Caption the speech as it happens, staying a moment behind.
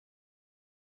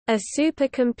A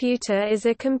supercomputer is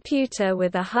a computer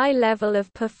with a high level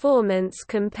of performance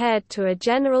compared to a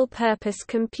general-purpose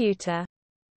computer.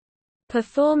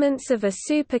 Performance of a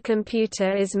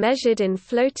supercomputer is measured in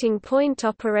floating point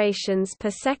operations per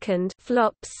second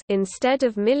 (FLOPS) instead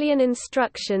of million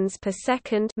instructions per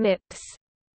second (MIPS).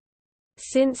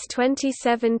 Since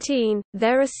 2017,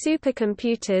 there are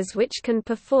supercomputers which can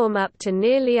perform up to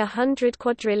nearly 100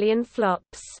 quadrillion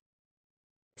FLOPS.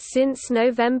 Since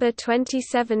November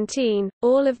 2017,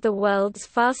 all of the world's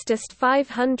fastest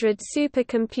 500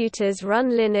 supercomputers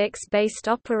run Linux-based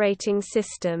operating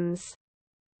systems.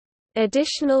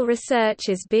 Additional research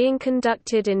is being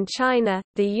conducted in China,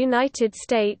 the United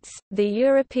States, the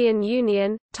European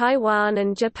Union, Taiwan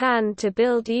and Japan to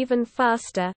build even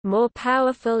faster, more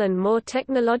powerful and more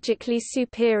technologically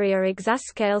superior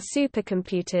exascale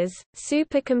supercomputers.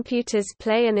 Supercomputers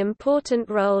play an important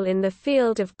role in the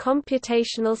field of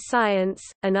computational science,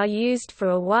 and are used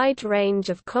for a wide range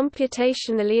of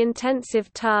computationally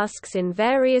intensive tasks in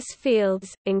various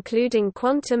fields, including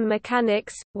quantum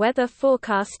mechanics, weather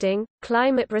forecasting,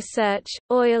 climate research,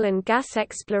 oil and gas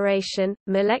exploration,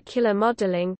 molecular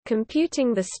modeling,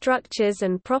 computing the structures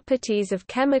and properties of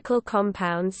chemical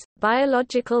compounds,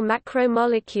 biological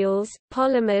macromolecules,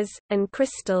 polymers, and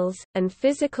crystals, and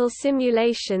physical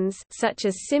simulations such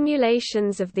as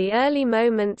simulations of the early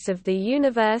moments of the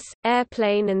universe,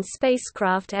 airplane and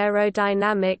spacecraft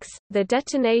aerodynamics, the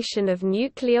detonation of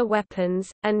nuclear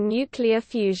weapons, and nuclear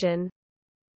fusion.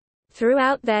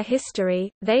 Throughout their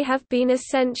history, they have been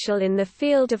essential in the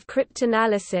field of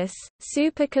cryptanalysis.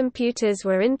 Supercomputers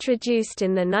were introduced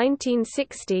in the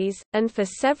 1960s, and for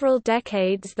several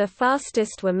decades the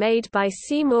fastest were made by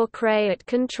Seymour Cray at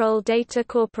Control Data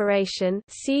Corporation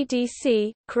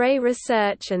 (CDC), Cray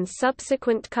Research and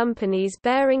subsequent companies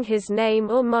bearing his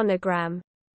name or monogram.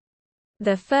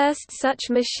 The first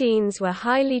such machines were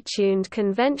highly tuned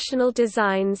conventional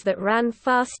designs that ran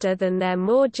faster than their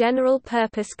more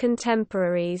general-purpose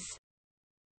contemporaries.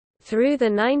 Through the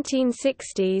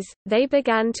 1960s, they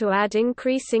began to add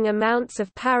increasing amounts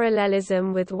of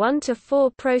parallelism, with 1 to 4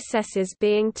 processes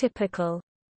being typical.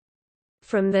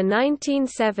 From the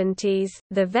 1970s,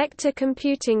 the vector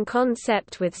computing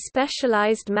concept with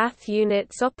specialized math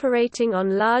units operating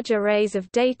on large arrays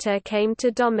of data came to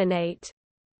dominate.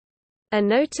 A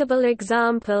notable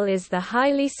example is the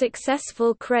highly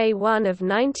successful Cray 1 of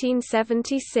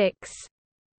 1976.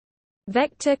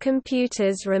 Vector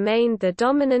computers remained the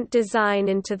dominant design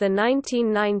into the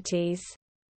 1990s.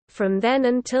 From then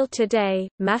until today,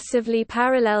 massively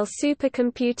parallel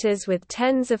supercomputers with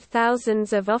tens of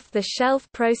thousands of off-the-shelf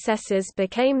processors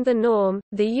became the norm.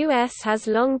 The US has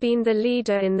long been the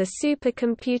leader in the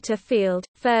supercomputer field,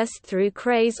 first through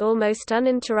Cray's almost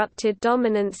uninterrupted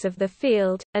dominance of the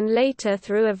field, and later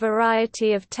through a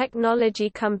variety of technology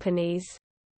companies.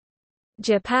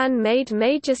 Japan made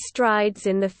major strides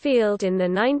in the field in the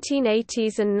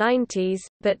 1980s and 90s,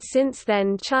 but since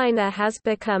then China has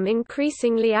become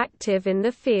increasingly active in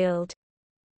the field.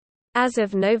 As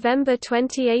of November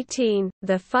 2018,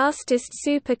 the fastest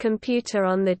supercomputer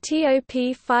on the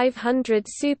TOP 500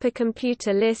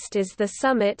 supercomputer list is the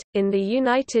Summit, in the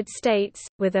United States,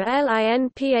 with a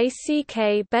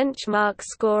LINPACK benchmark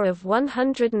score of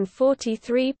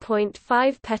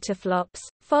 143.5 petaflops,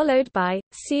 followed by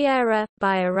Sierra,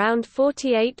 by around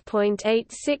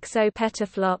 48.860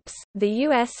 petaflops. The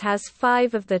US has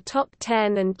 5 of the top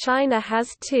 10 and China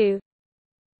has 2.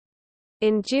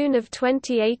 In June of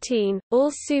 2018,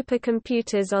 all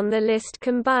supercomputers on the list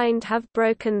combined have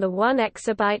broken the 1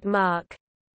 exabyte mark.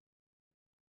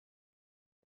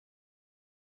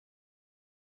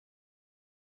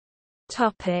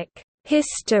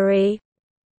 History.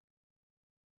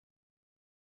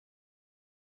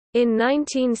 In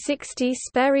 1960,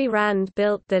 Sperry Rand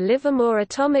built the Livermore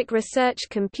Atomic Research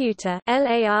Computer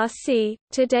 (LARC),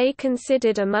 today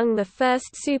considered among the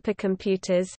first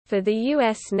supercomputers, for the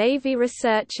U.S. Navy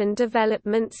Research and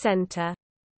Development Center.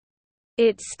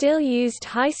 It still used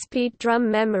high-speed drum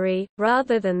memory,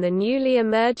 rather than the newly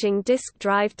emerging disk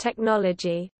drive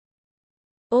technology.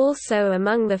 Also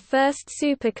among the first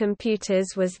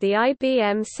supercomputers was the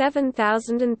IBM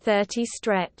 7030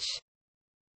 Stretch.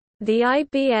 The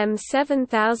IBM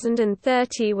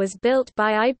 7030 was built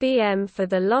by IBM for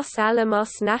the Los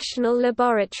Alamos National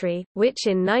Laboratory, which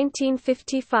in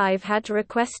 1955 had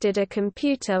requested a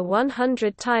computer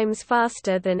 100 times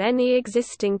faster than any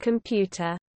existing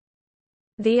computer.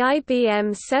 The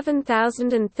IBM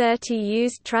 7030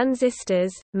 used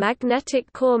transistors,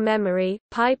 magnetic core memory,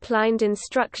 pipelined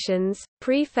instructions,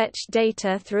 prefetched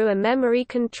data through a memory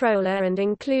controller and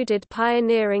included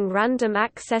pioneering random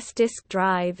access disk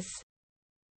drives.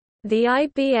 The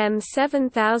IBM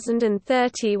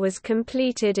 7030 was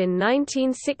completed in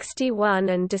 1961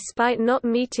 and despite not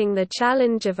meeting the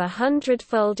challenge of a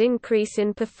 100-fold increase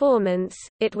in performance,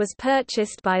 it was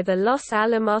purchased by the Los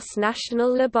Alamos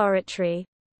National Laboratory.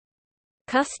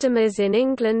 Customers in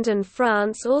England and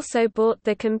France also bought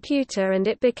the computer and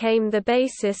it became the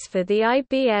basis for the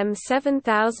IBM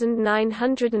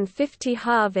 7950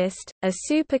 Harvest, a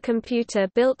supercomputer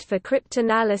built for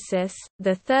cryptanalysis.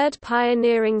 The third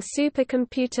pioneering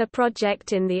supercomputer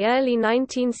project in the early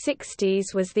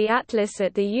 1960s was the Atlas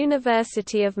at the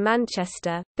University of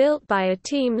Manchester, built by a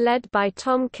team led by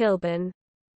Tom Kilburn.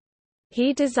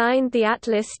 He designed the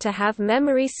Atlas to have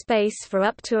memory space for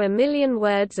up to 1 million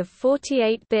words of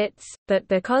 48 bits, but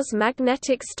because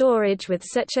magnetic storage with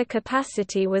such a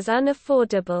capacity was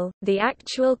unaffordable, the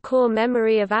actual core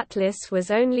memory of Atlas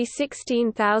was only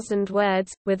 16,000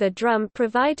 words, with a drum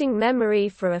providing memory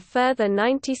for a further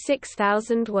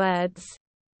 96,000 words.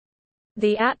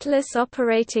 The Atlas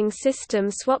operating system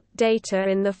swapped data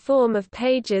in the form of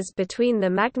pages between the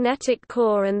magnetic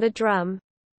core and the drum.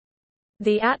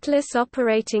 The Atlas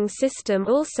operating system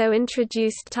also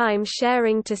introduced time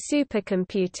sharing to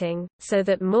supercomputing, so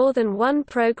that more than one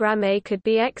program could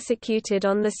be executed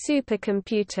on the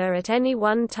supercomputer at any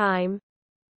one time.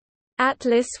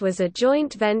 Atlas was a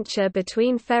joint venture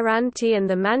between Ferranti and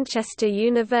the Manchester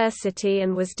University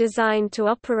and was designed to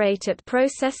operate at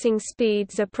processing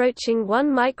speeds approaching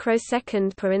 1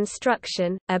 microsecond per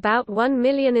instruction, about 1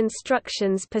 million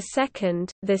instructions per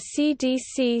second. The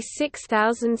CDC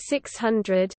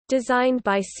 6600, designed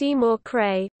by Seymour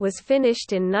Cray, was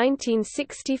finished in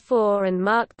 1964 and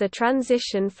marked the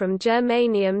transition from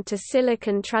germanium to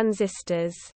silicon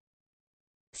transistors.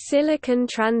 Silicon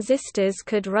transistors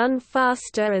could run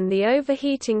faster and the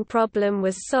overheating problem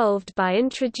was solved by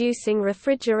introducing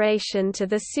refrigeration to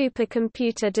the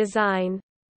supercomputer design.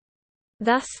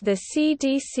 Thus the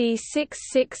CDC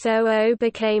 6600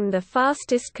 became the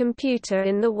fastest computer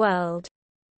in the world.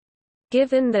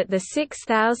 Given that the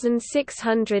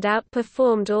 6600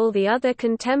 outperformed all the other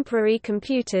contemporary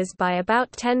computers by about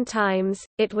 10 times,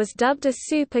 it was dubbed a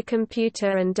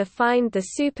supercomputer and defined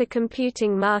the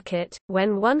supercomputing market.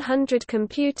 When 100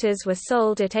 computers were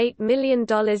sold at $8 million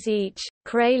each,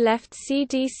 Cray left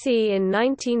CDC in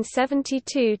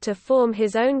 1972 to form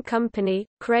his own company,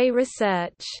 Cray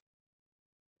Research.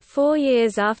 4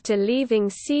 years after leaving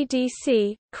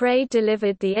CDC, Cray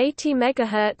delivered the 80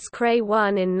 MHz Cray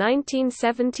 1 in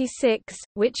 1976,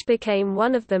 which became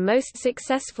one of the most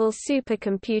successful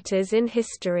supercomputers in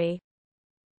history.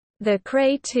 The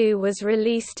Cray 2 was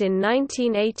released in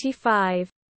 1985.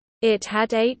 It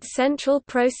had 8 central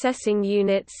processing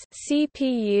units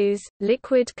 (CPUs),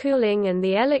 liquid cooling and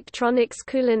the electronics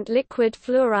coolant liquid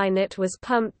fluorinate was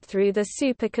pumped through the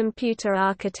supercomputer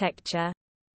architecture.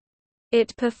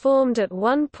 It performed at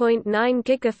 1.9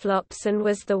 gigaflops and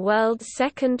was the world's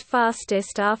second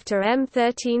fastest after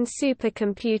M13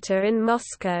 supercomputer in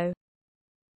Moscow.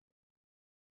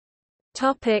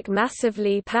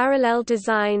 Massively parallel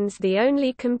designs. The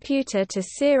only computer to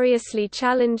seriously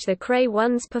challenge the Cray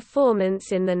 1's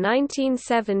performance in the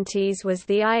 1970s was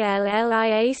the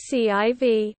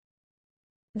ILLIAC-IV.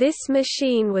 This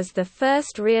machine was the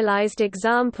first realized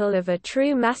example of a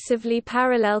true massively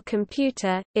parallel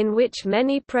computer, in which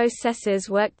many processors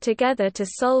worked together to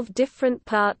solve different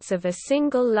parts of a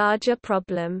single larger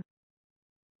problem.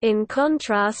 In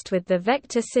contrast with the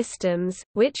vector systems,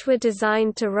 which were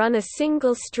designed to run a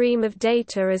single stream of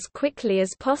data as quickly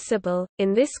as possible,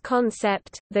 in this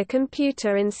concept, the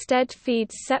computer instead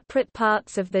feeds separate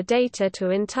parts of the data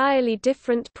to entirely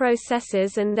different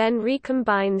processors and then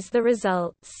recombines the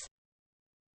results.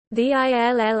 The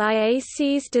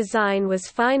ILLIAC's design was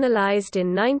finalized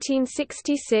in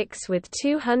 1966 with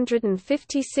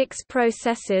 256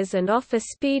 processors and offer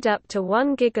speed up to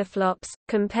 1 gigaflops,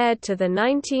 compared to the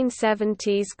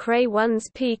 1970s Cray 1's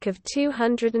peak of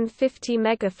 250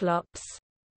 megaflops.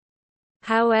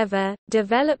 However,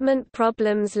 development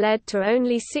problems led to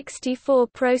only 64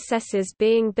 processors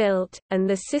being built, and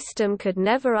the system could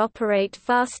never operate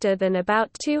faster than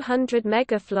about 200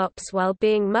 megaflops while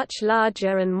being much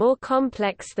larger and more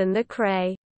complex than the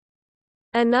Cray.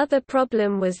 Another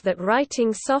problem was that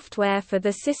writing software for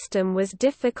the system was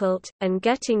difficult, and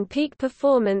getting peak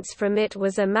performance from it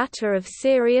was a matter of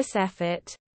serious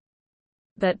effort.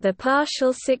 But the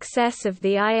partial success of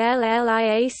the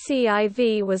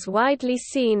ILLIAC-IV was widely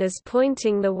seen as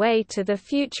pointing the way to the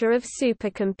future of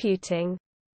supercomputing.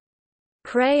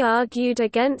 Cray argued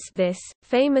against this,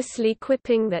 famously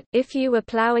quipping that, if you were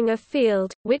plowing a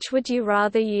field, which would you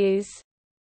rather use?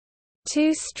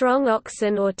 2 strong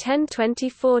oxen or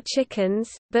 1024 chickens,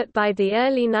 but by the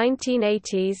early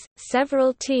 1980s,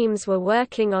 several teams were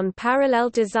working on parallel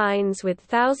designs with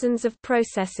thousands of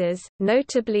processors,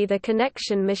 notably the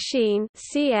connection machine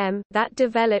 (CM) that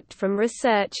developed from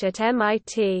research at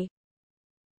MIT.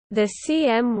 The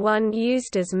CM1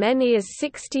 used as many as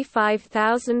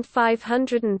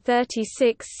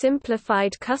 65,536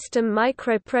 simplified custom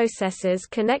microprocessors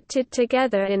connected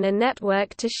together in a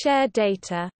network to share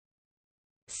data.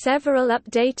 Several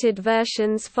updated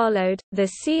versions followed.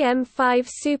 The CM5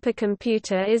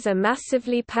 supercomputer is a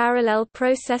massively parallel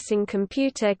processing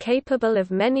computer capable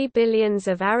of many billions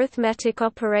of arithmetic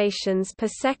operations per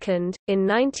second. In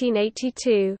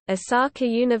 1982, Osaka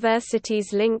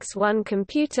University's Lynx 1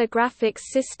 computer graphics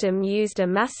system used a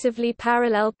massively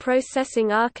parallel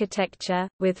processing architecture,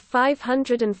 with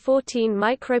 514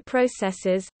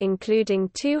 microprocessors, including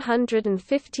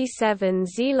 257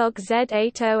 Zlog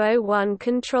Z8001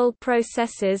 control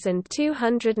processors and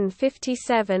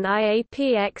 257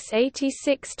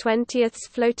 IAPX86/20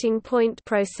 floating-point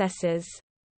processors.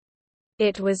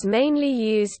 It was mainly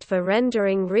used for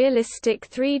rendering realistic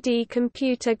 3D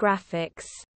computer graphics.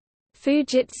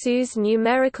 Fujitsu's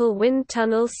numerical wind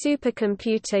tunnel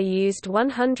supercomputer used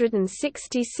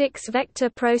 166 vector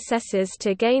processors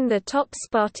to gain the top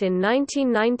spot in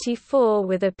 1994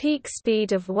 with a peak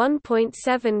speed of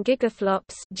 1.7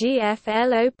 gigaflops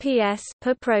 (GFLOPS)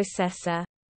 per processor.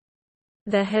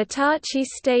 The Hitachi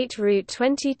State Route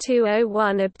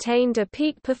 2201 obtained a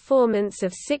peak performance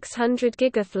of 600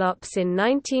 gigaflops in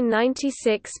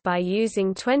 1996 by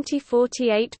using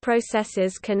 2048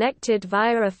 processors connected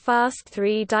via a fast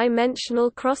three-dimensional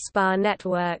crossbar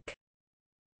network.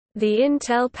 The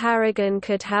Intel Paragon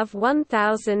could have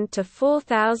 1,000 to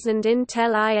 4,000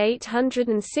 Intel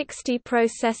i860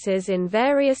 processors in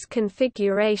various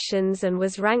configurations and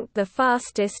was ranked the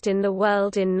fastest in the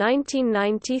world in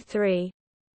 1993.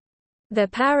 The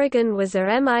Paragon was a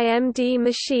MIMD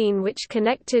machine which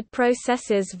connected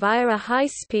processors via a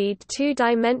high-speed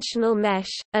two-dimensional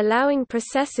mesh, allowing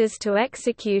processors to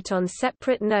execute on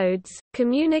separate nodes,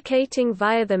 communicating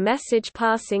via the message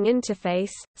passing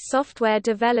interface. Software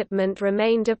development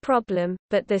remained a problem,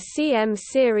 but the CM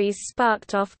series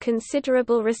sparked off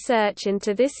considerable research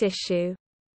into this issue.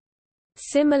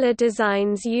 Similar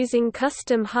designs using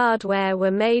custom hardware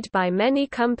were made by many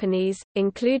companies,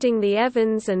 including the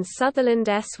Evans and Sutherland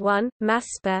S1,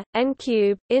 MASPA,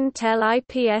 N-Cube, Intel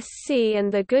IPSC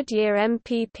and the Goodyear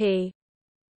MPP.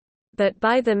 But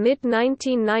by the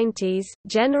mid-1990s,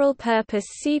 general-purpose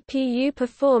CPU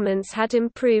performance had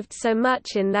improved so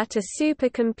much in that a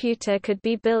supercomputer could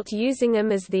be built using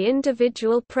them as the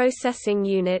individual processing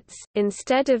units,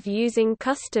 instead of using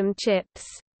custom chips.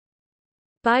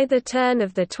 By the turn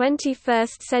of the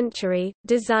 21st century,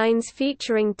 designs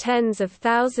featuring tens of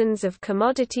thousands of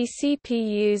commodity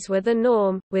CPUs were the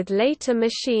norm, with later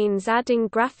machines adding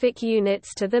graphic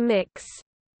units to the mix.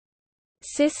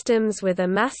 Systems with a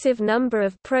massive number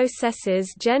of processors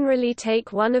generally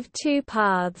take one of two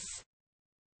paths.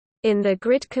 In the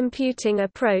grid computing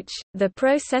approach, the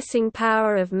processing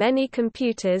power of many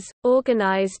computers,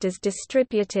 organized as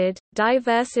distributed,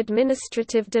 diverse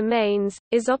administrative domains,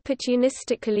 is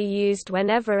opportunistically used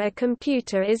whenever a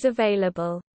computer is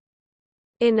available.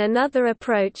 In another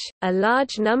approach, a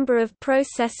large number of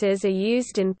processors are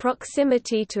used in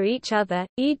proximity to each other,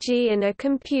 e.g. in a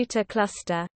computer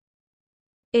cluster.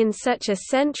 In such a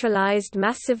centralized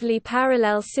massively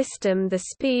parallel system, the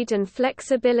speed and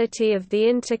flexibility of the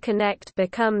interconnect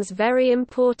becomes very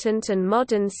important, and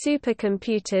modern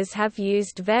supercomputers have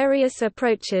used various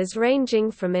approaches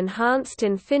ranging from enhanced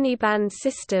InfiniBand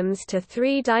systems to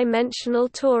three-dimensional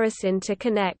torus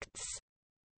interconnects.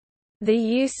 The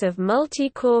use of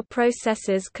multi-core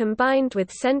processors combined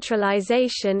with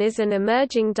centralization is an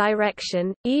emerging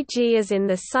direction, e.g. as in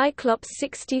the Cyclops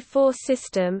 64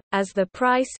 system. As the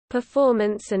price,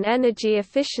 performance and energy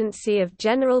efficiency of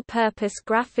general-purpose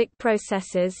graphic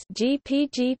processors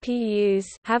 (GPGPUs)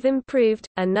 have improved,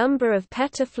 a number of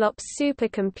petaflops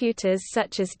supercomputers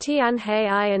such as Tianhe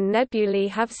I and Nebulae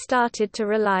have started to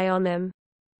rely on them.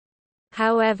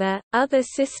 However, other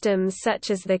systems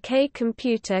such as the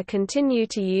K-computer continue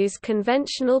to use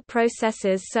conventional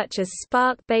processors such as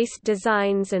SPARC-based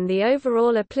designs, and the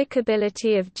overall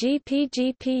applicability of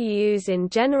GPGPUs in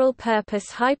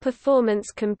general-purpose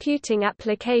high-performance computing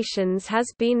applications has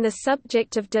been the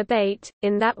subject of debate,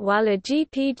 in that while a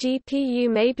GPGPU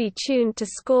may be tuned to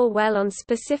score well on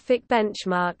specific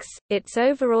benchmarks, its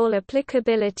overall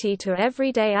applicability to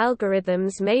everyday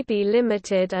algorithms may be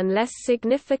limited unless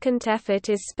significant effort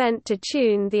is spent to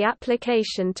tune the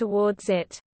application towards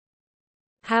it.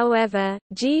 However,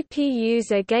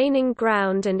 GPUs are gaining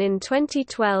ground, and in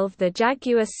 2012 the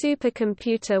Jaguar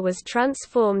supercomputer was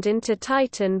transformed into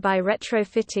Titan by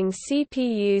retrofitting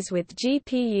CPUs with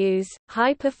GPUs.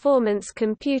 High-performance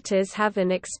computers have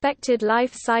an expected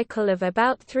life cycle of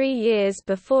about 3 years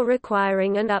before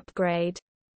requiring an upgrade.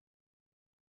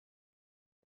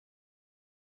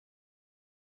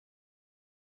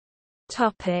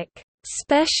 Topic: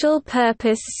 Special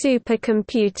purpose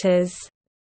supercomputers.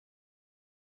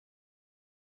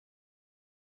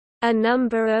 A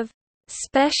number of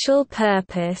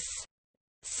special-purpose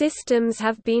systems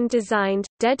have been designed,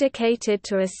 dedicated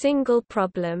to a single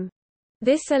problem.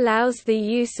 This allows the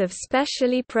use of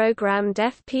specially programmed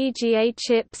FPGA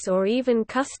chips or even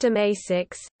custom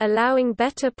ASICs, allowing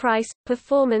better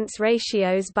price-performance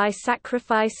ratios by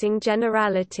sacrificing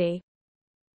generality.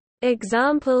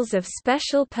 Examples of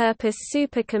special-purpose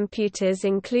supercomputers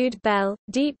include Bell,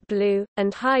 Deep Blue,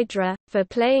 and Hydra, for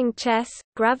playing chess,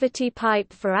 Gravity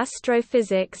Pipe for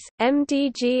astrophysics,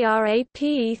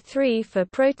 MDGRAPE3 for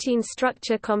protein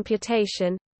structure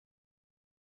computation,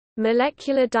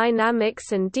 Molecular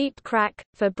Dynamics and Deep Crack,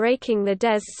 for breaking the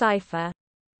DES cipher.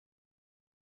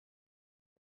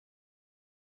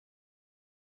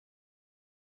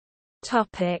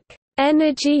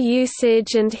 Energy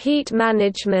usage and heat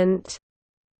management.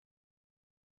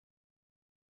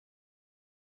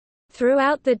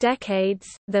 Throughout the decades,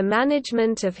 the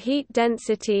management of heat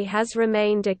density has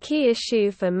remained a key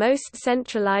issue for most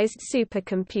centralized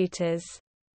supercomputers.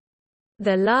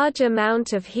 The large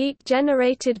amount of heat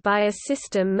generated by a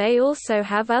system may also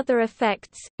have other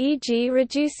effects, e.g.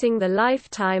 reducing the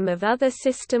lifetime of other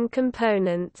system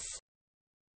components.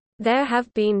 There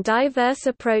have been diverse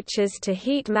approaches to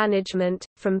heat management,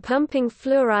 from pumping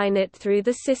fluorinate through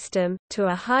the system, to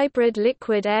a hybrid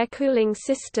liquid air cooling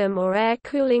system or air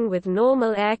cooling with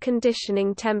normal air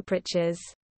conditioning temperatures.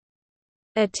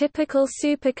 A typical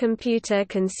supercomputer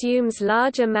consumes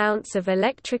large amounts of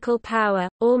electrical power,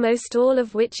 almost all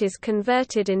of which is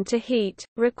converted into heat,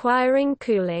 requiring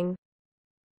cooling.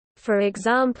 For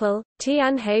example,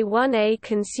 Tianhe 1A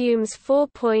consumes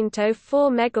 4.04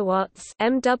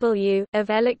 MW of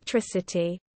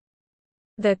electricity.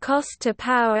 The cost to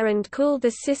power and cool the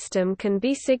system can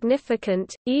be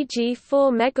significant, e.g.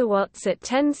 4 MW at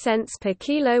 10 cents per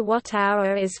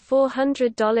kilowatt-hour is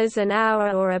 $400 an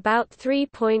hour or about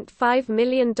 $3.5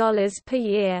 million per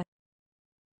year.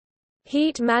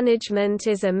 Heat management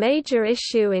is a major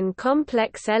issue in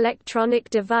complex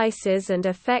electronic devices and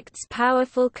affects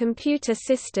powerful computer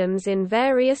systems in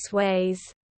various ways.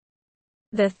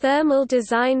 The thermal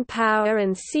design power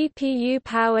and CPU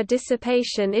power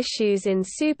dissipation issues in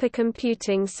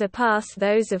supercomputing surpass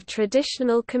those of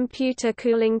traditional computer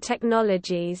cooling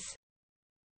technologies.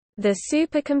 The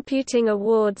Supercomputing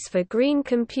Awards for Green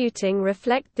Computing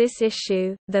reflect this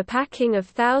issue. The packing of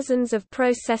thousands of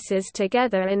processors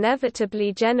together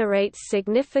inevitably generates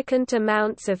significant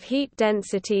amounts of heat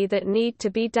density that need to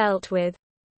be dealt with.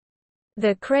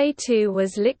 The Cray 2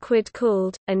 was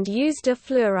liquid-cooled, and used a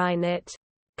fluorinate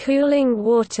cooling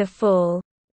waterfall,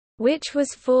 which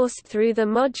was forced through the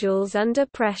modules under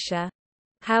pressure.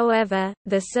 However,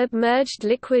 the submerged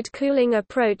liquid cooling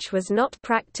approach was not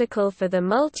practical for the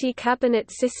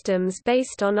multi-cabinet systems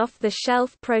based on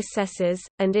off-the-shelf processors,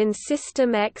 and in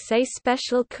System X a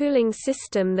special cooling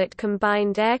system that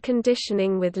combined air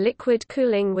conditioning with liquid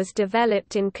cooling was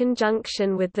developed in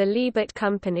conjunction with the Liebert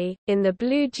Company. In the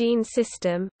Blue Gene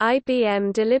system,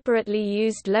 IBM deliberately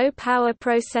used low-power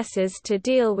processors to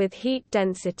deal with heat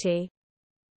density.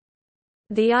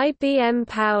 The IBM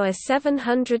Power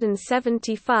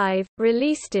 775,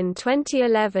 released in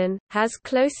 2011, has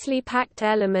closely packed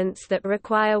elements that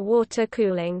require water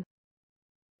cooling.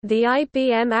 The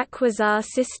IBM Aquasar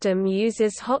system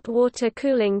uses hot water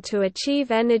cooling to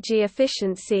achieve energy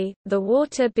efficiency, the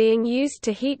water being used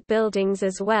to heat buildings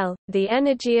as well. The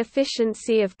energy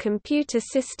efficiency of computer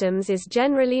systems is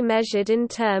generally measured in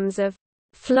terms of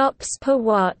flops per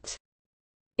watt.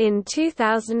 In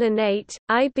 2008,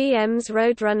 IBM's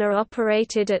Roadrunner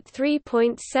operated at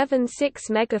 3.76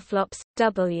 megaflops,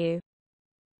 W.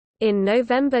 In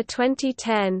November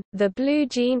 2010, the Blue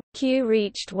Gene Q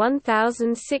reached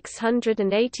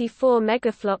 1,684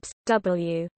 megaflops,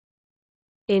 W.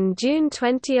 In June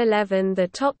 2011, the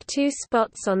top 2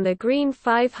 spots on the Green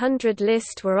 500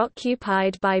 list were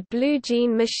occupied by Blue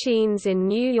Gene machines in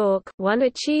New York, one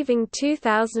achieving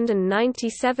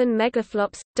 2097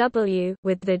 megaflops W,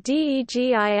 with the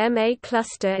DEGIMA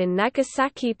cluster in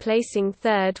Nagasaki placing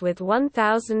third with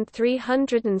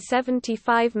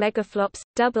 1375 megaflops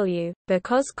W.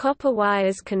 Because copper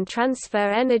wires can transfer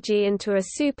energy into a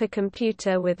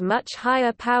supercomputer with much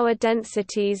higher power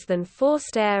densities than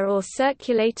forced air or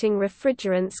circulating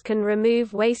refrigerants can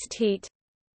remove waste heat.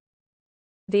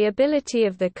 The ability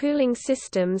of the cooling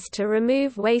systems to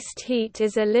remove waste heat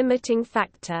is a limiting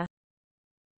factor.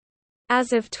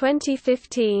 As of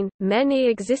 2015, many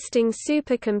existing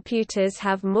supercomputers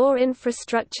have more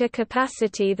infrastructure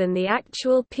capacity than the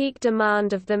actual peak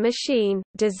demand of the machine.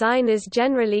 Designers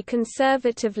generally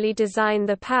conservatively design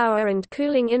the power and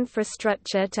cooling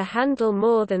infrastructure to handle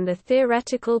more than the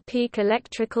theoretical peak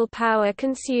electrical power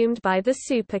consumed by the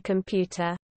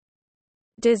supercomputer.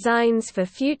 Designs for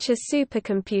future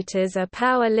supercomputers are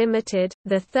power limited.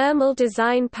 The thermal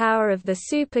design power of the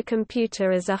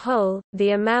supercomputer as a whole,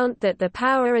 the amount that the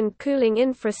power and cooling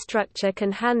infrastructure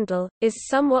can handle, is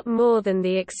somewhat more than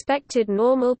the expected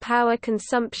normal power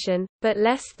consumption, but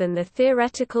less than the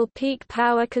theoretical peak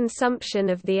power consumption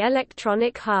of the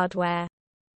electronic hardware.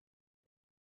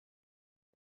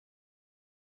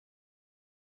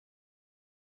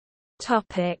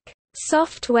 Topic: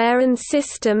 Software and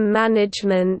system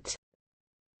management.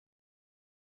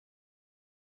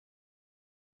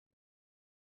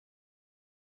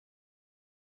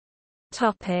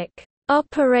 Topic: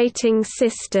 Operating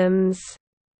systems.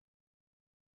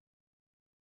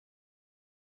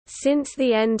 Since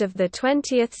the end of the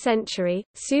 20th century,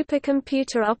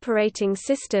 supercomputer operating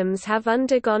systems have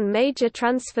undergone major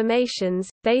transformations,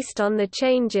 based on the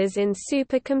changes in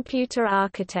supercomputer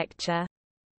architecture.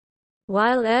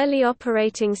 While early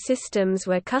operating systems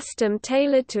were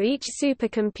custom-tailored to each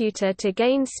supercomputer to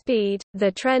gain speed,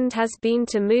 the trend has been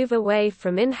to move away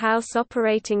from in-house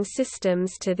operating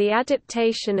systems to the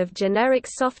adaptation of generic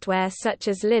software such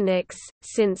as Linux,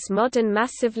 since modern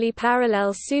massively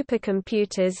parallel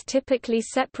supercomputers typically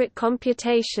separate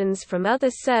computations from other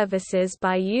services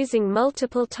by using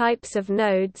multiple types of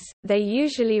nodes. They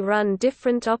usually run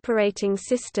different operating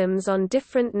systems on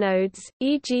different nodes,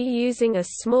 e.g. using a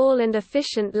small and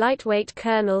efficient lightweight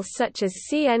kernel such as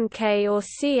CNK or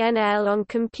CNL on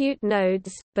compute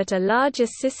nodes, but a larger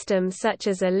system such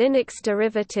as a Linux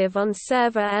derivative on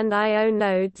server and I/O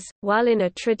nodes, while in a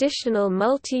traditional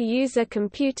multi-user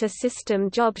computer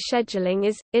system job scheduling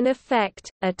is, in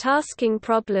effect, a tasking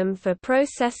problem for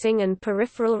processing and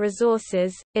peripheral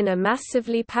resources. In a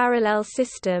massively parallel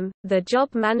system, the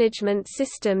job management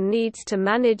system needs to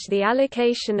manage the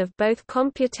allocation of both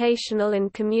computational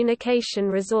and communication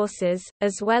resources,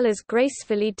 as well as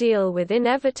gracefully deal with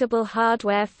inevitable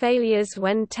hardware failures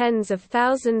when tens of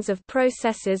thousands of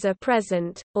processes are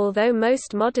present. Although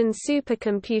most modern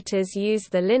supercomputers use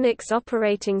the Linux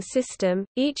operating system,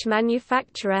 each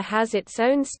manufacturer has its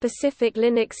own specific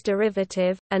Linux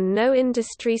derivative, and no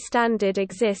industry standard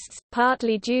exists,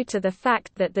 partly due to the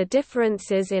fact that the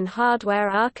differences in hardware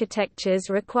architectures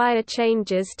require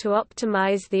changes to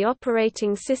optimize the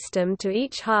operating system to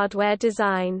each hardware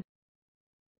design.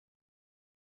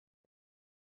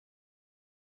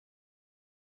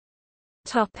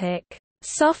 Topic: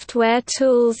 Software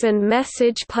tools and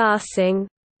message passing.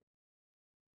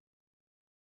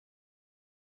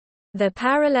 The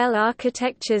parallel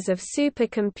architectures of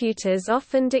supercomputers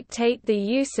often dictate the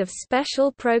use of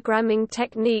special programming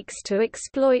techniques to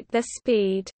exploit their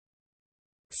speed.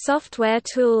 Software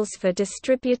tools for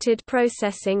distributed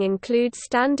processing include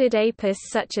standard APIs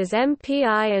such as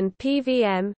MPI and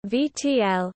PVM,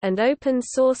 VTL, and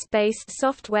open-source-based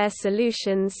software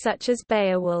solutions such as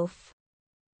Beowulf.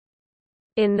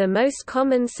 In the most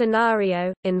common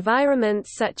scenario,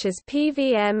 environments such as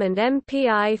PVM and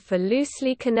MPI for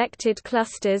loosely connected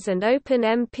clusters and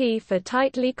OpenMP for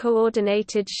tightly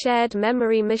coordinated shared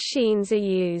memory machines are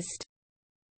used.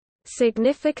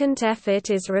 Significant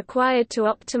effort is required to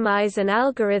optimize an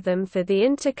algorithm for the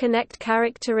interconnect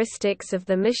characteristics of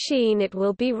the machine it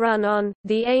will be run on.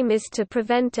 The aim is to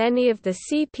prevent any of the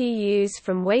CPUs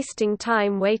from wasting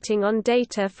time waiting on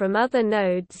data from other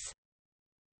nodes.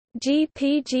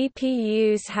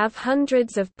 GPGPUs have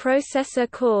hundreds of processor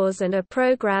cores and are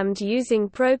programmed using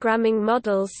programming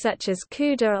models such as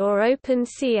CUDA or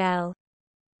OpenCL.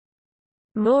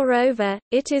 Moreover,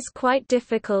 it is quite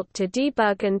difficult to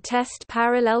debug and test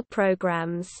parallel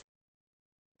programs.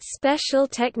 Special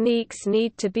techniques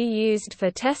need to be used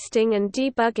for testing and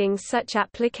debugging such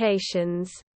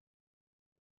applications.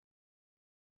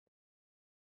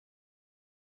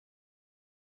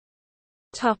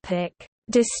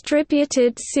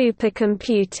 Distributed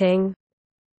supercomputing.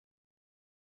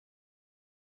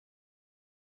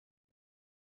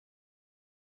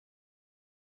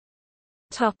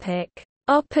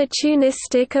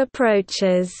 Opportunistic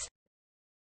approaches.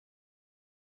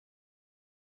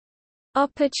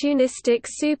 Opportunistic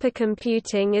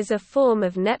supercomputing is a form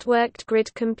of networked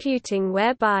grid computing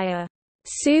whereby a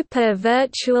super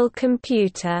virtual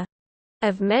computer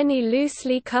of many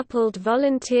loosely coupled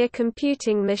volunteer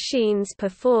computing machines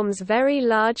performs very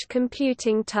large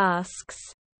computing tasks.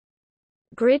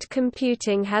 Grid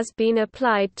computing has been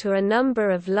applied to a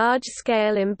number of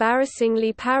large-scale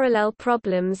embarrassingly parallel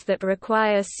problems that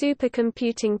require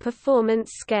supercomputing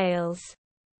performance scales.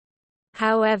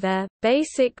 However,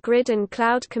 basic grid and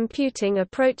cloud computing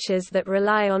approaches that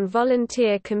rely on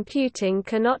volunteer computing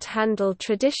cannot handle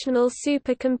traditional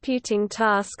supercomputing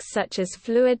tasks such as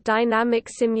fluid dynamic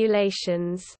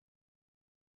simulations.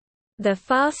 The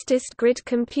fastest grid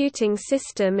computing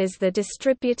system is the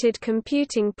Distributed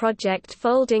Computing Project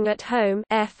Folding at Home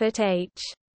 (F@H).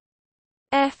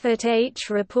 F@H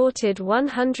reported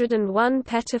 101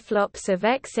 petaflops of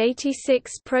x86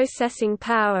 processing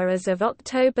power as of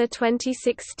October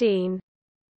 2016.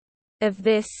 Of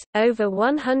this, over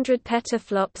 100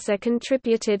 petaflops are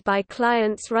contributed by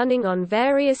clients running on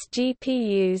various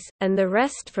GPUs, and the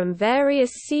rest from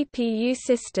various CPU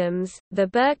systems. The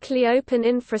Berkeley Open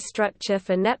Infrastructure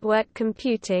for Network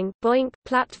Computing (BOINC)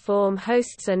 platform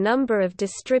hosts a number of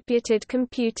distributed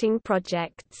computing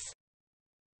projects.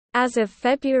 As of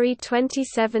February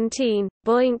 2017,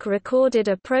 BOINC recorded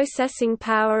a processing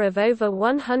power of over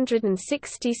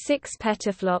 166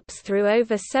 petaflops through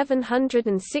over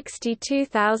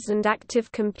 762,000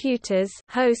 active computers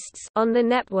hosts on the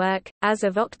network. As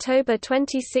of October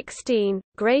 2016,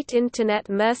 Great Internet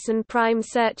Mersenne Prime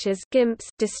Searches (GIMPs)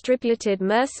 distributed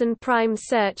Mersenne Prime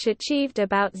Search achieved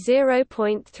about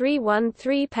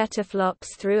 0.313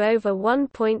 petaflops through over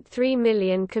 1.3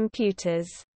 million computers.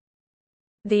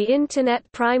 The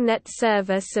Internet PrimeNet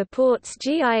server supports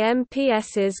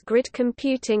GIMPS's grid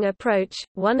computing approach,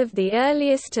 one of the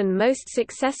earliest and most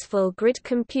successful grid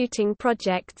computing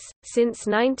projects, since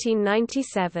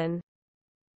 1997.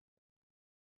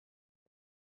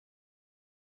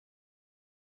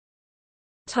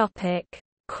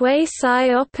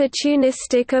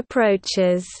 Quasi-opportunistic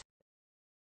approaches.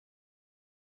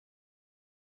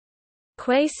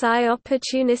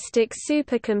 Quasi-opportunistic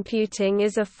supercomputing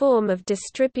is a form of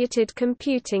distributed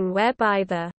computing whereby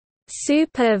the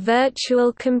super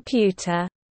virtual computer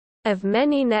of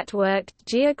many networked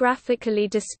geographically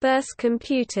dispersed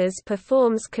computers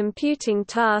performs computing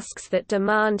tasks that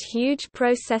demand huge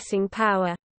processing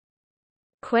power.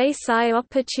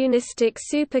 Quasi-opportunistic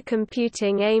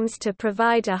supercomputing aims to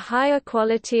provide a higher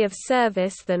quality of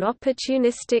service than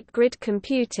opportunistic grid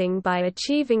computing by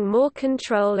achieving more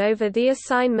control over the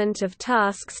assignment of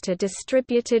tasks to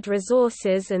distributed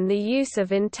resources and the use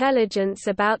of intelligence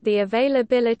about the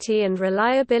availability and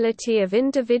reliability of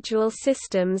individual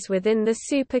systems within the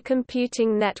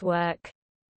supercomputing network.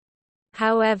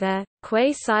 However,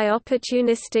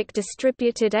 quasi-opportunistic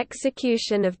distributed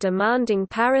execution of demanding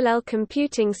parallel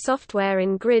computing software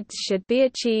in grids should be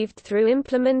achieved through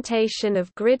implementation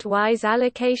of grid-wise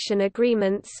allocation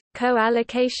agreements,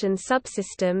 co-allocation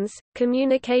subsystems,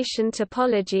 communication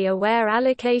topology-aware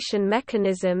allocation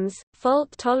mechanisms,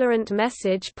 fault-tolerant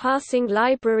message passing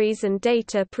libraries and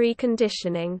data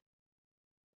preconditioning.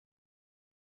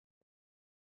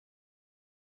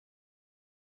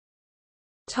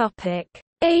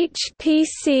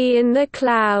 HPC in the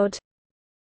cloud.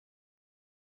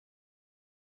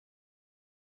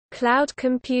 Cloud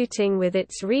computing with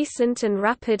its recent and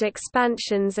rapid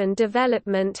expansions and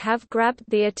development have grabbed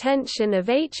the attention of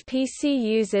HPC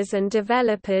users and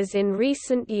developers in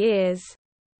recent years.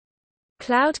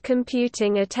 Cloud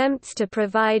computing attempts to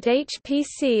provide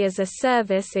HPC as a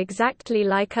service exactly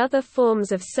like other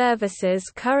forms of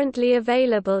services currently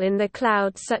available in the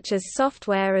cloud, such as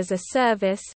software as a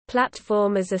service,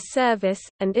 platform as a service,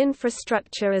 and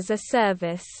infrastructure as a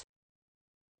service.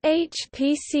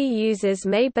 HPC users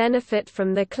may benefit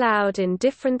from the cloud in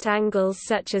different angles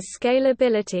such as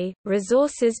scalability,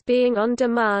 resources being on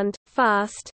demand,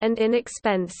 fast, and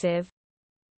inexpensive.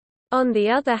 On the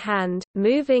other hand,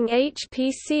 moving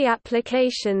HPC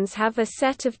applications have a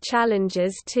set of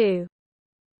challenges too.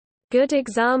 Good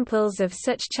examples of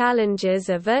such challenges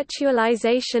are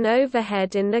virtualization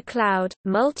overhead in the cloud,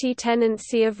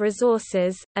 multi-tenancy of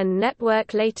resources, and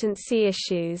network latency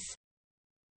issues.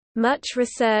 Much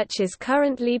research is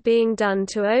currently being done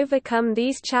to overcome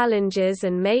these challenges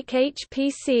and make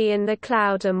HPC in the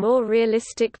cloud a more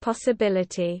realistic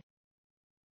possibility.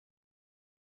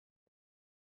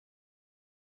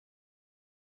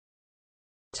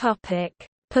 Topic: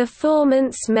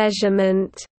 Performance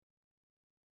measurement.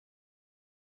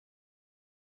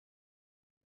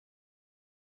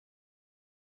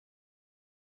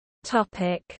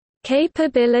 Topic: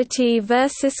 Capability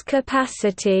versus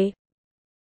capacity.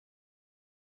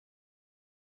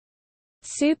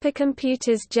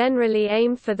 Supercomputers generally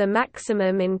aim for the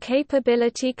maximum in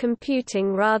capability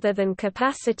computing rather than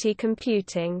capacity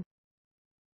computing.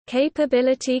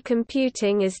 Capability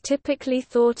computing is typically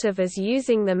thought of as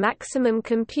using the maximum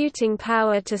computing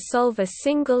power to solve a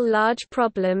single large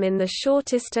problem in the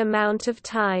shortest amount of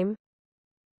time.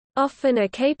 Often a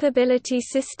capability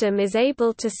system is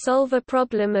able to solve a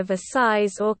problem of a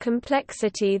size or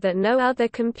complexity that no other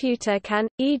computer can,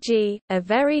 e.g., a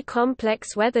very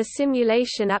complex weather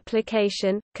simulation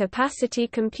application. Capacity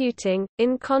computing,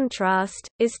 in contrast,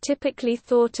 is typically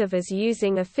thought of as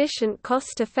using efficient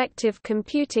cost-effective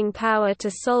computing power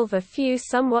to solve a few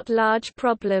somewhat large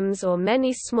problems or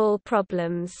many small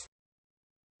problems.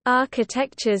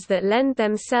 Architectures that lend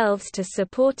themselves to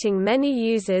supporting many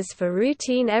users for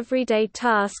routine everyday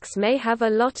tasks may have a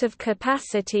lot of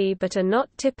capacity but are not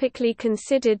typically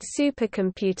considered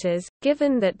supercomputers,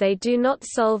 given that they do not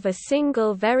solve a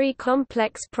single very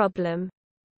complex problem.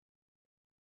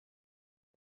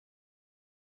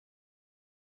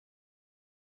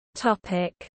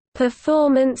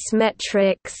 Performance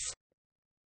metrics.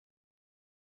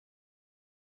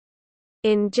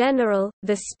 In general,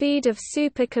 the speed of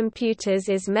supercomputers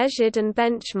is measured and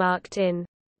benchmarked in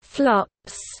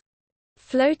FLOPS,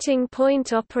 floating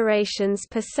point operations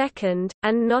per second,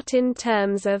 and not in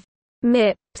terms of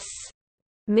MIPS,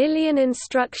 million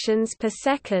instructions per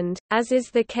second, as is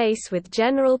the case with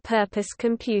general-purpose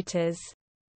computers.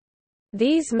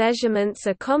 These measurements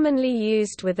are commonly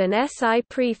used with an SI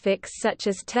prefix such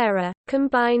as tera,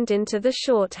 combined into the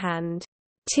shorthand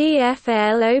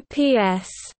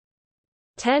TFLOPS.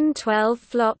 1012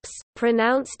 flops,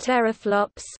 pronounced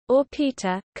teraflops, or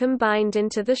peta, combined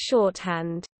into the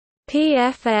shorthand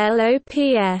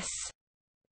PFLOPS.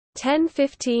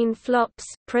 1015 flops,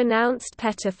 pronounced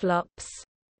petaflops.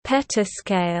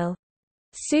 Petascale.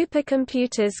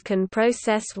 Supercomputers can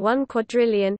process 1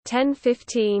 quadrillion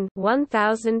 1015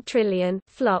 1000 trillion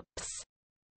flops.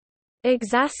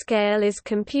 Exascale is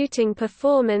computing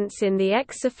performance in the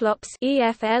exaflops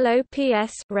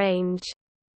 (EFLOPS) range.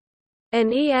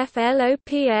 An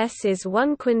EFLOPS is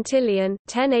 1 quintillion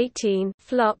 1018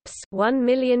 flops, 1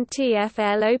 million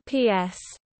TFLOPS.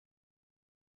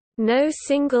 No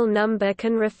single number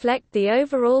can reflect the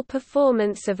overall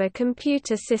performance of a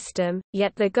computer system,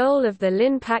 yet the goal of the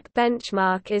LINPACK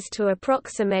benchmark is to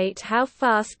approximate how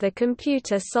fast the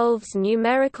computer solves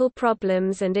numerical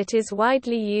problems, and it is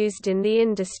widely used in the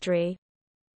industry.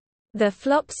 The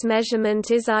FLOPS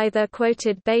measurement is either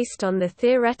quoted based on the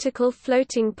theoretical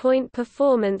floating point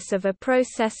performance of a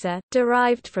processor,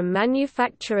 derived from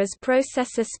manufacturers'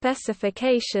 processor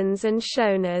specifications and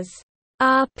shown as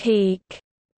R-peak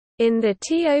in the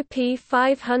TOP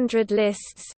 500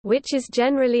 lists, which is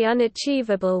generally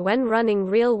unachievable when running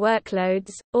real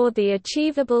workloads, or the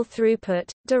achievable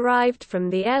throughput, derived from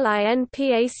the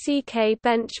LINPACK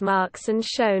benchmarks and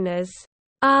shown as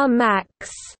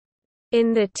Rmax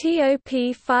in the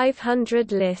TOP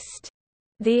 500 list.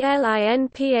 The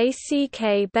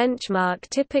LINPACK benchmark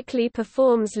typically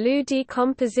performs Liu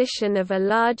decomposition of a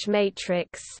large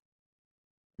matrix.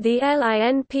 The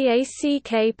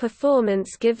LINPACK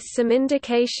performance gives some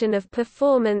indication of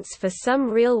performance for some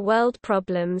real-world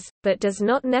problems, but does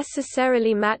not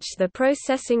necessarily match the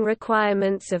processing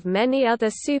requirements of many other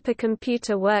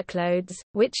supercomputer workloads,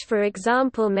 which for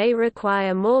example may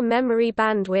require more memory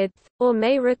bandwidth, or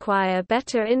may require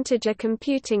better integer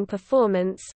computing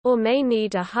performance, or may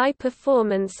need a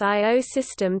high-performance I/O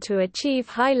system to achieve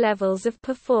high levels of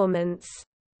performance.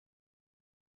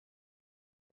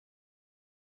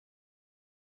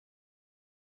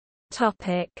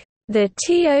 The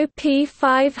TOP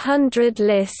 500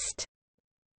 list.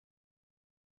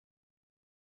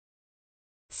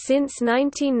 Since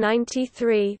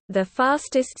 1993, the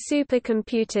fastest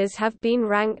supercomputers have been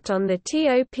ranked on the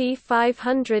TOP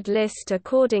 500 list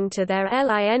according to their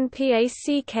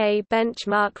LINPACK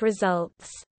benchmark results.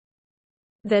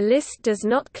 The list does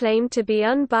not claim to be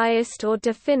unbiased or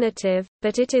definitive,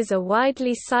 but it is a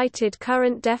widely cited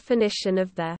current definition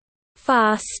of the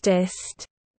fastest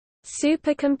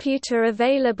supercomputer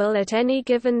available at any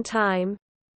given time.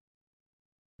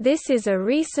 This is a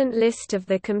recent list of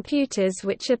the computers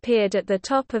which appeared at the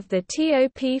top of the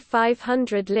TOP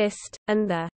 500 list, and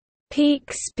the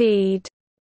peak speed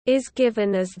is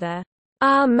given as the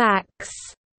Rmax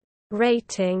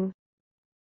rating.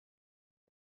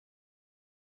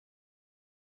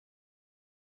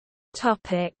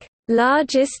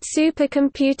 Largest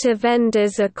supercomputer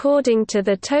vendors according to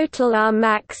the total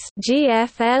Rmax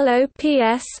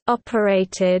GFLOPS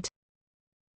operated.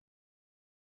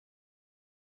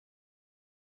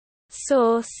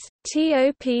 Source: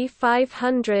 TOP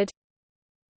 500.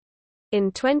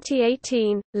 In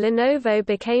 2018, Lenovo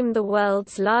became the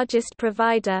world's largest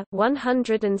provider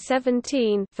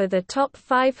 117 for the top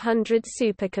 500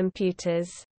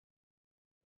 supercomputers.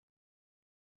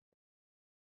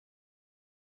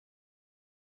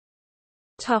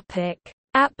 Topic: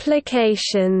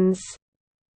 Applications.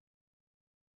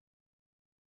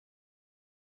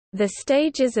 The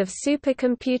stages of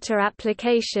supercomputer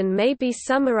application may be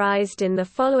summarized in the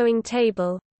following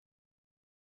table.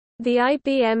 The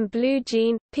IBM Blue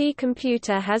Gene P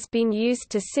computer has been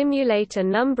used to simulate a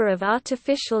number of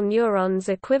artificial neurons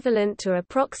equivalent to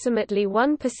approximately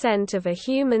 1% of a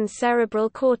human cerebral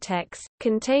cortex,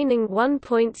 containing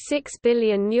 1.6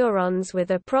 billion neurons with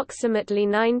approximately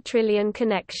 9 trillion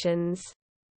connections.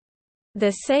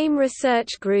 The same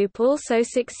research group also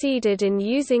succeeded in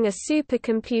using a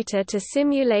supercomputer to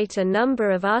simulate a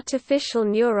number of artificial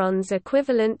neurons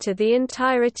equivalent to the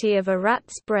entirety of a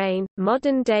rat's brain.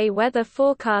 Modern-day weather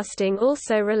forecasting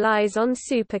also relies on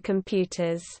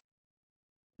supercomputers.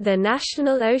 The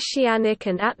National Oceanic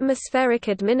and Atmospheric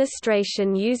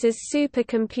Administration uses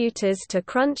supercomputers to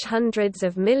crunch hundreds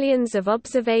of millions of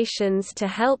observations to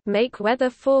help make weather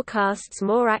forecasts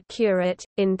more accurate.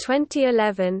 In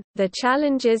 2011, the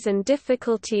challenges and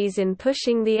difficulties in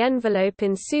pushing the envelope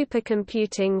in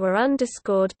supercomputing were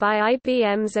underscored by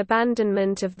IBM's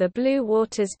abandonment of the Blue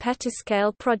Waters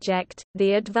Petascale project.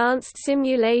 The Advanced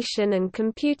Simulation and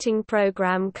Computing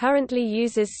Program currently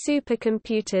uses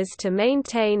supercomputers to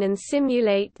maintain and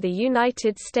simulate the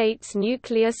United States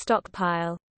nuclear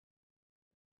stockpile.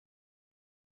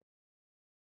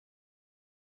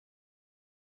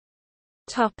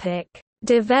 Topic: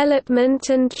 Development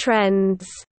and trends.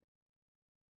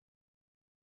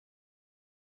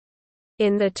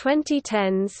 In the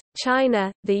 2010s,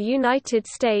 China, the United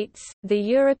States, the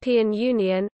European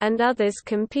Union, and others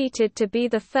competed to be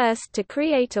the first to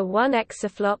create a 1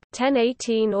 exaflop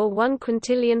 1018 or 1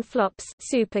 quintillion flops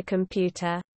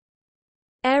supercomputer.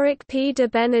 Eric P. de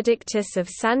Benedictis of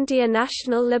Sandia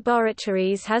National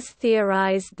Laboratories has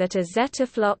theorized that a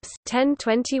zettaflops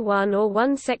 1021 or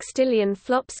 1 sextillion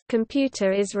flops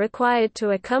computer is required to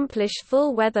accomplish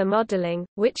full weather modeling,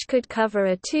 which could cover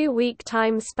a 2-week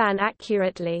time span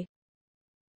accurately.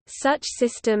 Such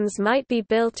systems might be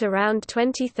built around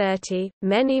 2030.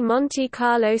 Many Monte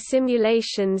Carlo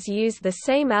simulations use the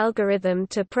same algorithm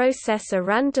to process a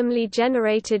randomly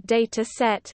generated data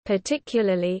set,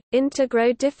 particularly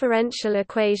integral differential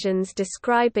equations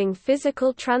describing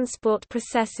physical transport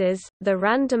processes, the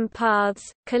random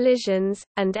paths, collisions,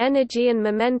 and energy and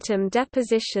momentum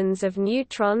depositions of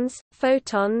neutrons,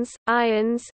 photons,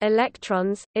 ions,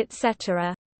 electrons,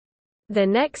 etc. The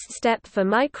next step for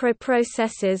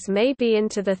microprocessors may be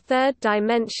into the third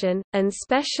dimension, and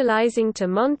specializing to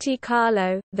Monte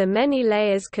Carlo, the many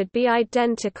layers could be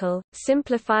identical,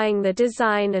 simplifying the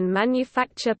design and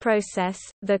manufacture process.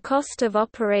 The cost of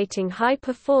operating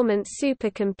high-performance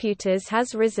supercomputers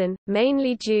has risen,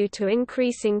 mainly due to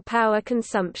increasing power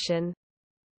consumption.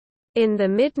 In the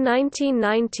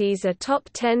mid-1990s, a top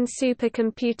 10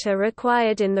 supercomputer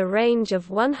required in the range of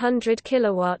 100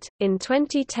 kW. In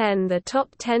 2010, the top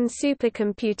 10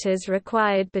 supercomputers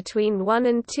required between 1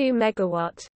 and 2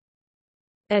 MW.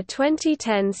 A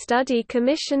 2010 study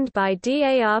commissioned by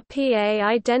DARPA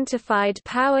identified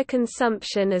power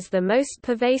consumption as the most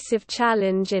pervasive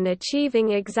challenge in achieving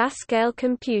exascale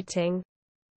computing.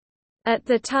 At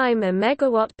the time, a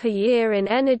megawatt per year in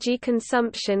energy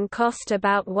consumption cost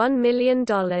about $1 million.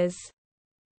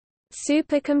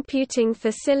 Supercomputing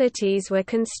facilities were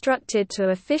constructed to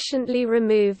efficiently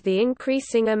remove the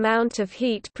increasing amount of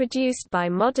heat produced by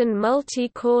modern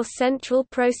multi-core central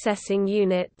processing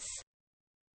units.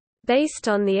 Based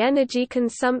on the energy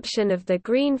consumption of the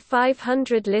Green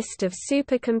 500 list of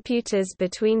supercomputers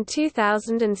between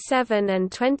 2007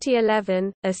 and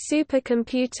 2011, a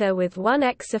supercomputer with 1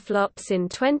 exaflops in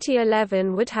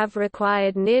 2011 would have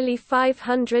required nearly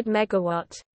 500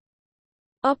 MW.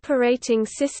 Operating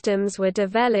systems were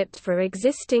developed for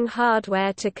existing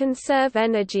hardware to conserve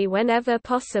energy whenever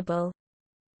possible.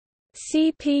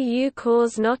 CPU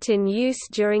cores not in use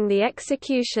during the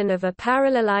execution of a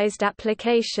parallelized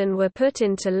application were put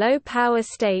into low power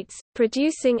states,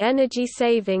 producing energy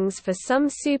savings for some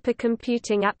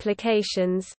supercomputing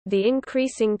applications. The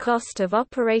increasing cost of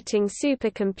operating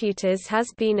supercomputers has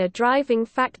been a driving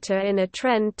factor in a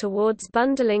trend towards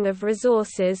bundling of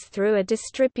resources through a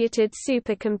distributed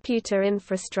supercomputer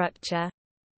infrastructure.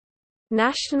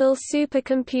 National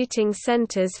supercomputing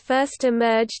centers first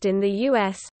emerged in the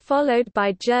US, followed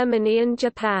by Germany and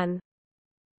Japan.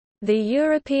 The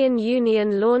European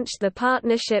Union launched the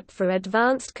Partnership for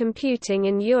Advanced Computing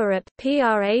in Europe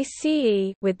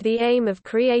 (PRACE) with the aim of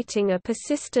creating a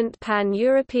persistent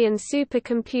pan-European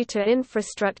supercomputer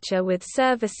infrastructure with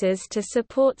services to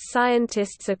support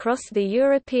scientists across the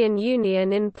European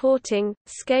Union in porting,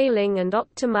 scaling and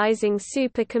optimizing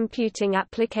supercomputing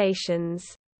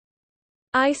applications.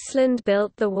 Iceland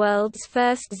built the world's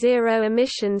first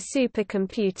zero-emission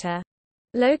supercomputer.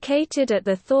 Located at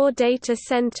the Thor Data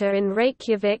Center in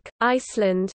Reykjavik,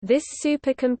 Iceland, this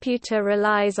supercomputer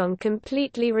relies on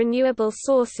completely renewable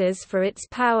sources for its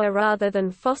power rather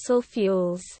than fossil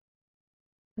fuels.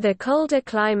 The colder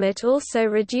climate also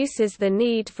reduces the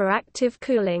need for active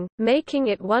cooling, making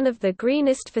it one of the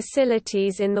greenest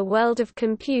facilities in the world of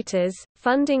computers.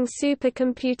 Funding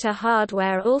supercomputer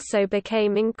hardware also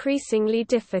became increasingly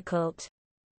difficult.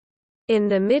 In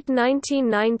the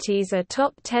mid-1990s, a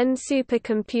top 10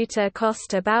 supercomputer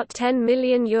cost about €10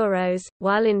 million,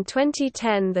 while in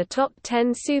 2010 the top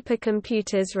 10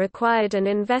 supercomputers required an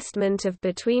investment of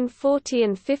between €40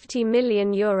 and €50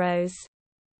 million.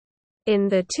 In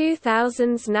the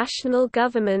 2000s, national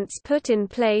governments put in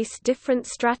place different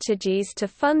strategies to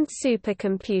fund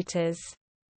supercomputers.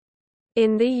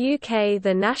 In the UK,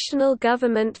 the national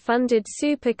government funded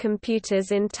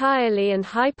supercomputers entirely and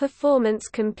high-performance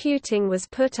computing was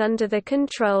put under the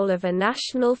control of a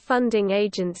national funding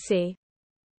agency.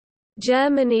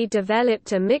 Germany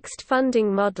developed a mixed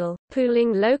funding model,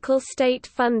 pooling local state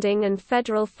funding and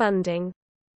federal funding.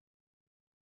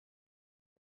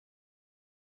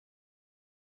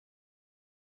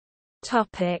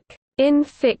 In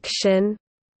fiction,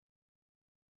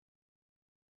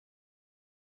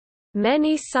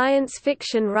 many science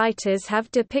fiction writers have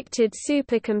depicted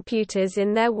supercomputers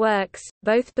in their works,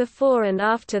 both before and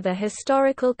after the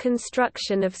historical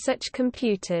construction of such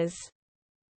computers.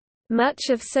 Much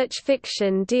of such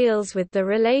fiction deals with the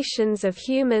relations of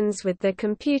humans with the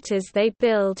computers they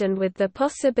build and with the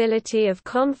possibility of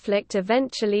conflict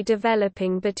eventually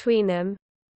developing between them.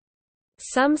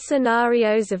 Some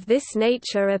scenarios of this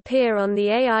nature appear on the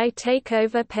AI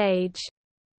Takeover page.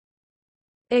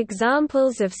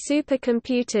 Examples of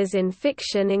supercomputers in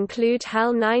fiction include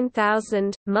HAL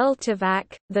 9000,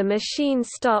 Multivac, The Machine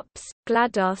Stops,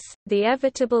 GLaDOS, The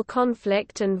Evitable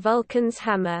Conflict and Vulcan's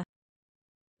Hammer.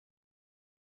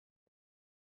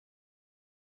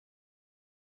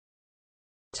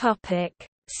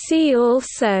 See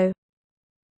also: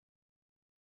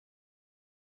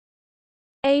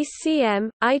 ACM,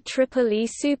 IEEE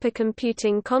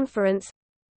Supercomputing Conference,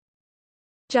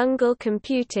 Jungle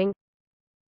Computing,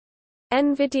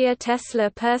 NVIDIA Tesla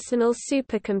Personal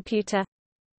Supercomputer,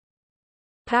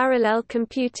 Parallel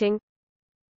Computing,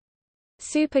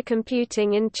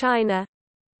 Supercomputing in China,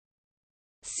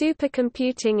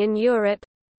 Supercomputing in Europe,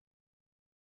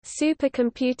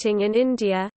 Supercomputing in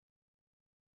India,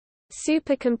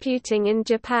 Supercomputing in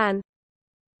Japan,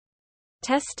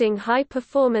 Testing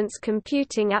high-performance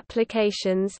computing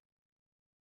applications,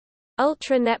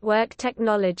 Ultra-network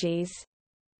technologies.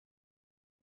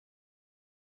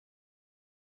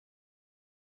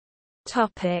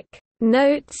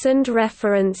 Notes and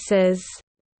references.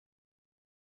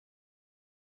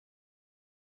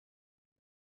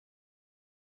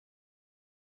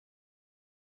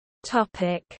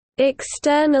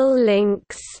 External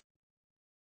links.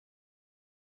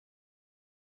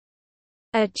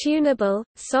 A tunable,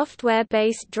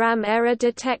 software-based DRAM error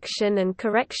detection and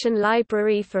correction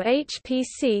library for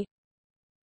HPC.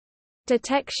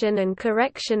 Detection and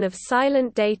correction of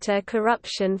silent data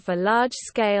corruption for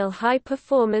large-scale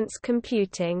high-performance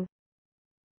computing.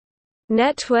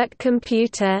 Network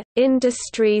Computer,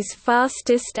 industry's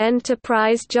fastest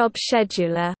enterprise job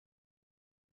scheduler.